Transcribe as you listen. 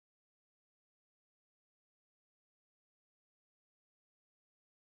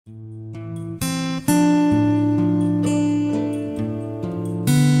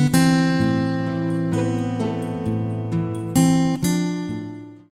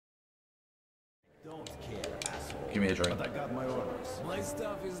Give me a drink. But I got my orders. My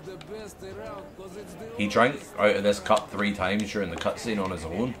stuff is the best around because it's the He drank out of this cup 3 times during the cutscene on his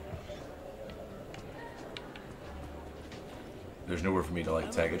own. There's nowhere for me to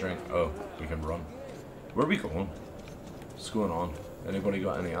like take a drink. Oh, we can run. Where are we going? What's going on? Anybody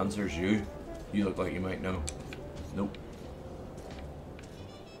got any answers? You look like you might know. Nope.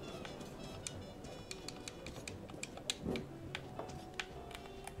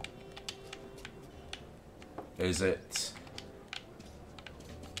 Is it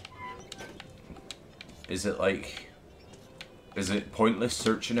pointless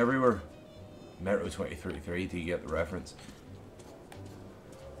searching everywhere? Metro 2033, do you get the reference?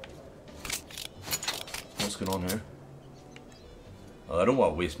 What's going on here? Oh, I don't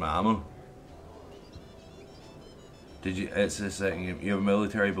want to waste my ammo. It's this thing, you have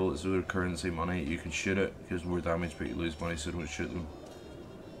military bullets with currency money, you can shoot it, because more damage but you lose money, so don't shoot them.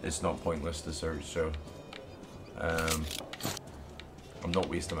 It's not pointless to search, so I'm not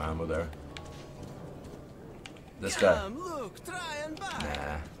wasting my ammo there. This guy. Look, try and buy.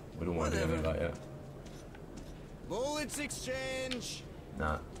 Nah, we don't want to do anything like that. Bullets exchange.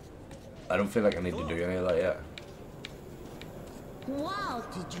 Nah. I don't feel like I need to do anything like that. Wow,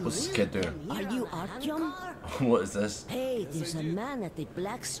 did you What's this kid doing? Are you Artyom? What is this? Hey, there's a man at the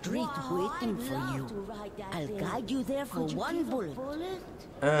Black Street waiting for you. I'll guide you there for one bullet.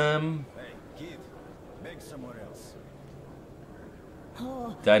 Hey, give. Beg somewhere else.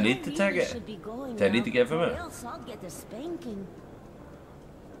 Oh, Do I need to take it? Do I need to give him it? Else I'll get a spanking.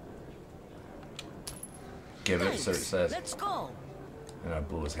 Give it, so it says. Let's go. And I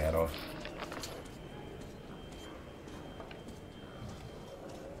blow his head off.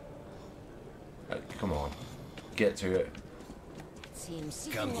 Come on. Get to it.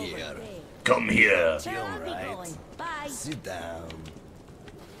 Come here. Come here. You're right. Bye. Sit down.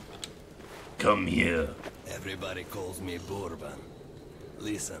 Come here. Everybody calls me Bourbon.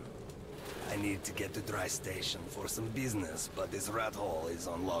 Listen, I need to get to Dry Station for some business, but this rat hole is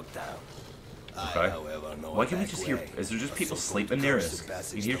on lockdown. Okay. I, however, know Why a can't we back just hear? way, Is there just a people so-called sleeping near cursed us?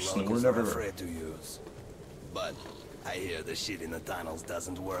 passage You hear the snoring locals are everywhere. afraid to use. But I hear the shit in the tunnels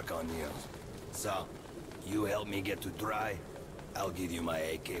doesn't work on you. So, you help me get to Dry, I'll give you my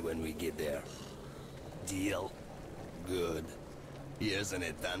AK when we get there. Deal? Good. Here's an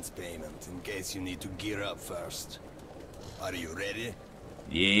advance payment in case you need to gear up first. Are you ready?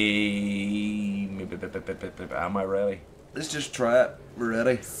 Yeah. Am I ready? Let's just try it. We're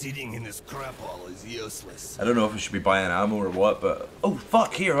ready. Sitting in this crap hole is useless. I don't know if I should be buying ammo or what, but... Oh,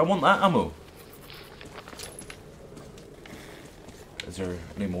 fuck, here, I want that ammo. Is there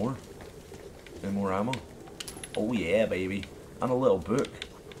any more? Any more ammo? Oh yeah, baby. And a little book.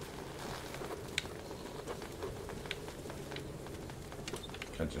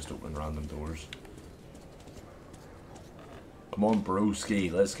 Can't just open random doors. Come on,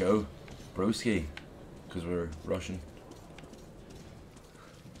 broski, let's go. Broski. Because we're rushing.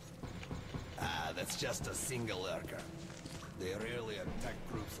 Ah, that's just a single lurker. They rarely attack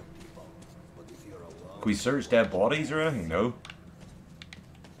groups of people. But if you're alone... Can we search dead bodies or anything? No.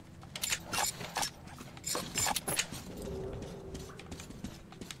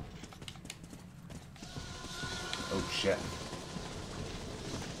 Oh shit.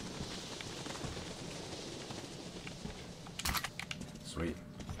 Sweet.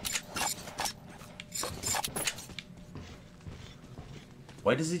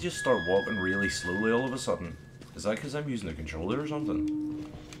 Why does he just start walking really slowly all of a sudden? Is that because I'm using the controller or something?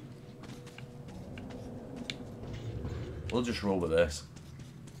 We'll just roll with this.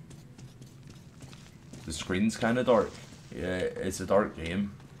 The screen's kind of dark. Yeah, it's a dark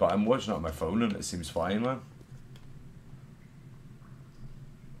game. But I'm watching it on my phone and it seems fine, man.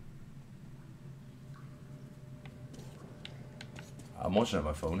 I'm watching it on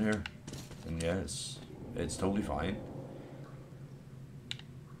my phone here. And yeah, it's totally fine.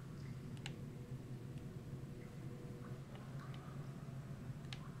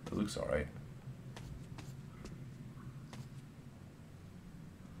 It looks alright.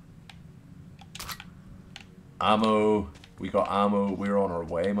 Ammo. We got ammo. We're on our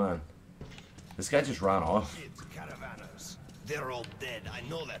way, man. This guy just ran off. Kids, caravanners. They're all dead. I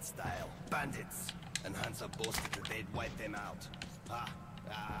know that style. Bandits. And Hansa boasted that they'd wipe them out.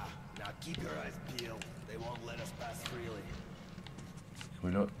 Now keep your eyes peeled. They won't let us pass freely. Can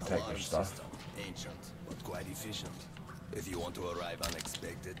we not take their Alarm stuff? system. Ancient, but quite efficient. If you want to arrive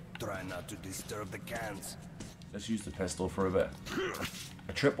unexpected, try not to disturb the cans. Let's use the pistol for a bit.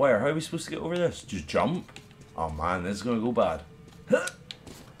 A tripwire. How are we supposed to get over this? Just jump? Oh man, this is gonna go bad. Is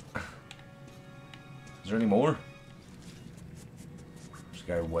there any more? There's a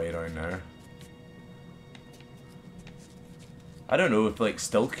guy way down there. I don't know if like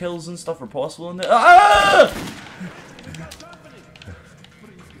stealth kills and stuff are possible in there. Ah!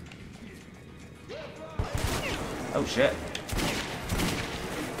 Oh shit.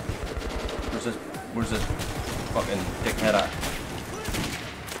 Where's this fucking dickhead at?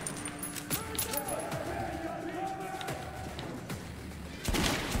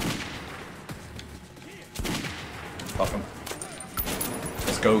 Fuck him.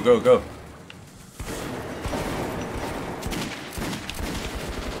 Let's go, go, go.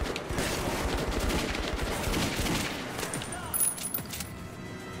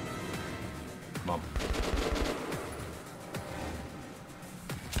 Come on.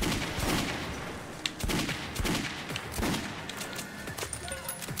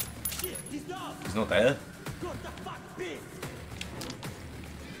 He's not there.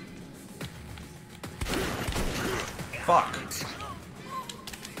 Fuck.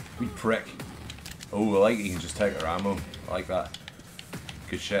 We prick. Oh, I like it. You can just take our ammo. I like that.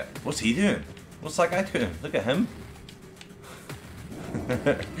 Good shit. What's he doing? What's that guy doing? Look at him.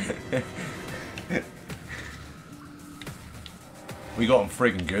 We got him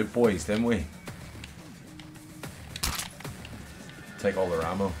friggin' good, boys, didn't we? Take all their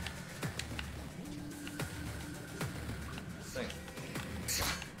ammo.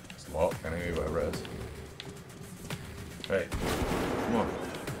 It's locked anyway, whatever it is. Right. Come on.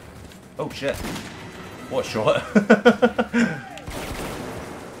 Oh shit. What a shot.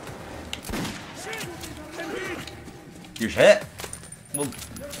 You're hit. Well,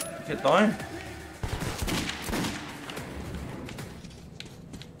 get down.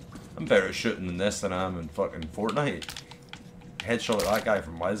 I'm better at shooting in this than I am in fucking Fortnite. Headshot at that guy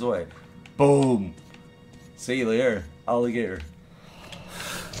from miles away. Boom. See you later, alligator.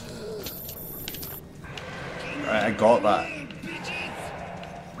 Right, I got that.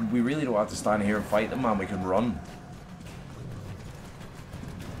 We really don't have to stand here and fight them, man. We can run.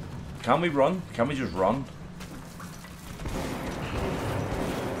 Can we run? Can we just run?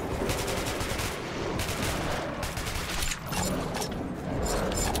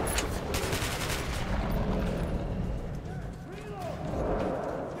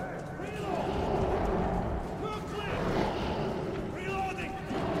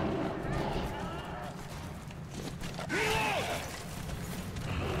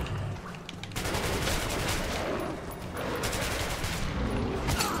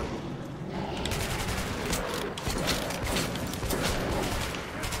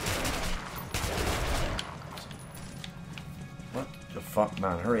 Fuck,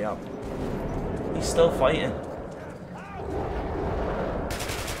 man, hurry up. He's still fighting.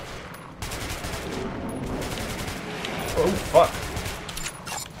 Oh, fuck.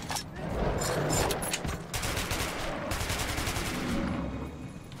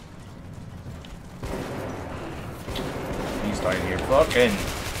 He's down here fucking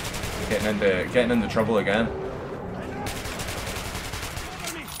getting into trouble again.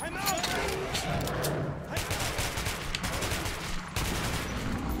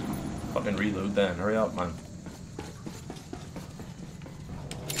 Fucking reload then, hurry up, man.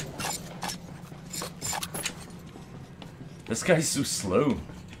 This guy's so slow.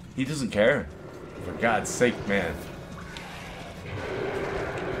 He doesn't care. For God's sake, man.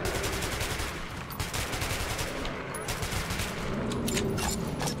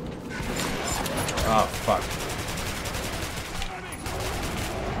 Oh, fuck.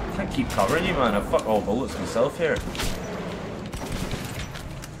 I can't keep covering you, man. I fuck all bullets myself here.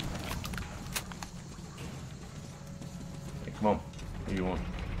 Come on, what do you want?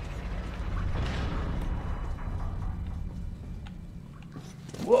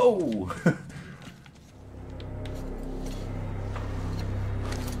 Whoa!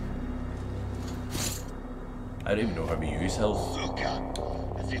 I don't even know how to use health. Suka!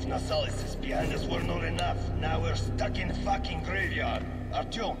 As if Nasalis behind us were not enough. Now we're stuck in the fucking graveyard.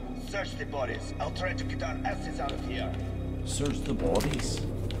 Artyom, search the bodies. I'll try to get our asses out of here. Search the bodies?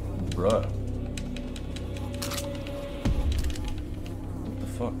 Bruh.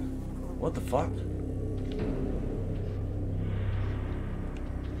 What the fuck?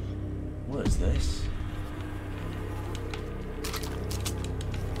 What is this?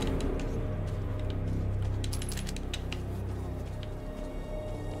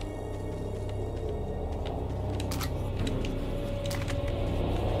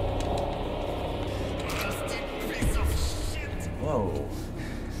 Whoa.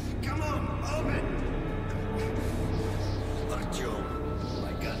 Come on, open! Artyom,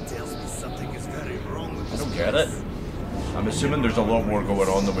 my gut tells me something is very wrong with I this don't get it. I'm assuming there's a lot more going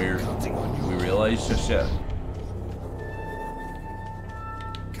on than we realize just yet.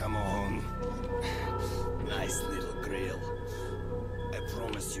 Come on. Nice little grill.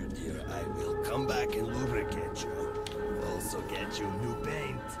 promise you, dear, I will come back and lubricate you. Also get you new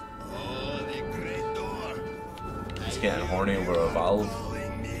paint. Oh, the great door. He's getting horny over a valve.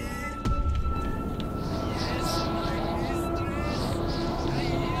 Following me. Yes, my mistress. I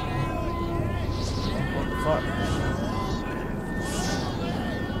hear you. What the fuck?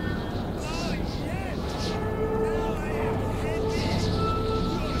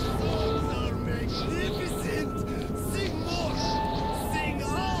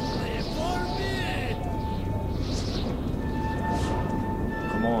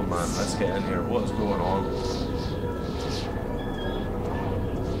 Come on, man, let's get in here. What's going on?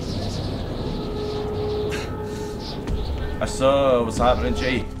 I saw what's happening,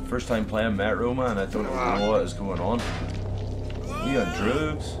 Jay. First time playing Metro, man. I don't even know what is going on. We on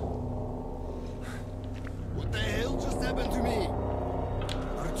drugs? What the hell just happened to me?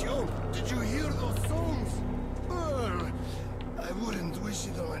 Artyom, did you hear those songs? I wouldn't wish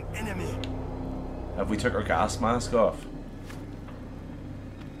it on an enemy. Have we took our gas mask off?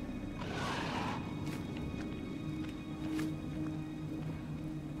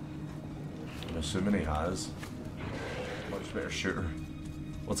 I'm assuming he has. Much better shooter.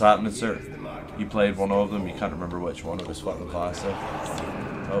 What's happening, sir? You played one of them, you can't remember which one. It was fucking classic.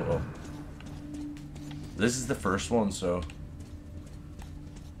 Oh, oh. This is the first one, so...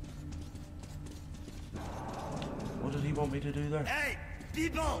 What did he want me to do there? Hey,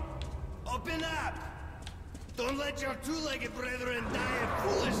 people! Open up! Don't let your two-legged brethren die a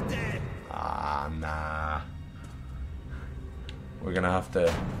foolish death! Ah, nah. We're gonna have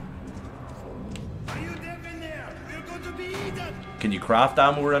to... Are you deaf in there? We're going to be eaten! Can you craft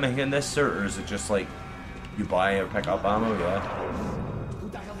ammo or anything in this, sir? Or is it just like you buy or pick up ammo? Yeah.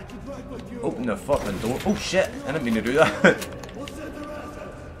 Open the fucking door. Oh shit! I didn't mean to do that.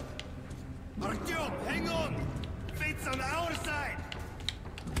 Artyom, hang on! Fate's on our side!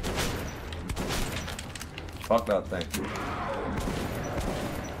 Fuck that thing.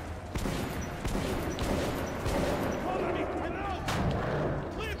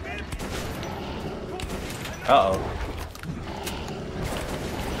 Uh oh.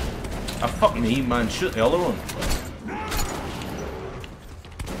 Ah, fuck me, man. Shoot the other one.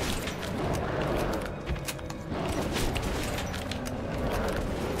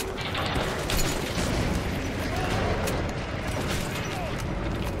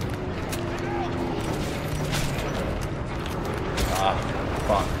 Ah,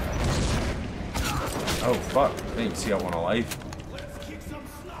 fuck. Oh, fuck. I didn't even see that one alive.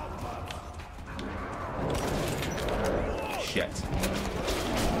 Shit.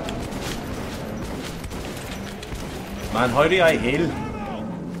 Man, how do I heal?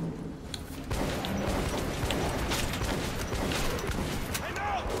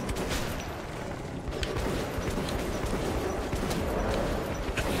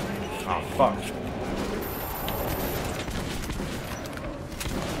 Oh, fuck.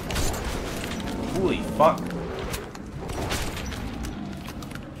 Holy fuck.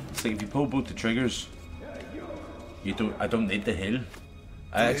 It's like if you pull both the triggers, I don't need the heal.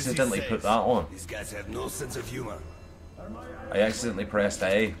 I accidentally put that on. These guys have no sense of humor. I accidentally pressed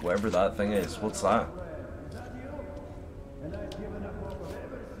A, whatever that thing is. What's that? And I've given up hope of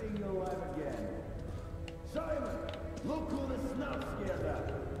ever seeing you alive again. Simon, look who the snout scared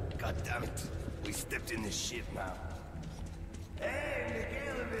up. God damn it. We stepped in this shit now. Hey,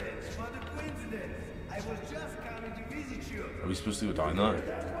 Mikhailovich, what a coincidence. I was just coming to visit you. Are we supposed to go down there? Boys,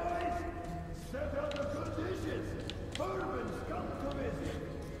 set out the good dishes. Bourbon's come to visit.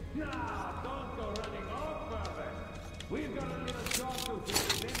 Nah, don't go running off, Bourbon. We've got a little talk to do,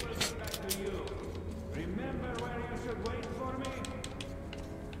 then we'll get back to you. Remember where you should wait for me?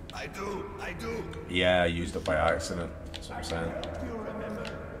 I do. Yeah, I used it by accident. That's what I'm saying. You remember.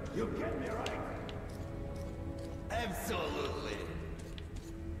 You get me right. Absolutely.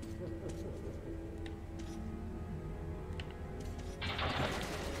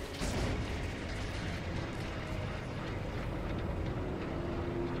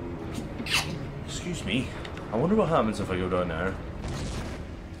 Excuse me. I wonder what happens if I go down there.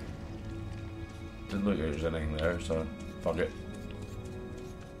 Didn't look like there's anything there, so fuck it.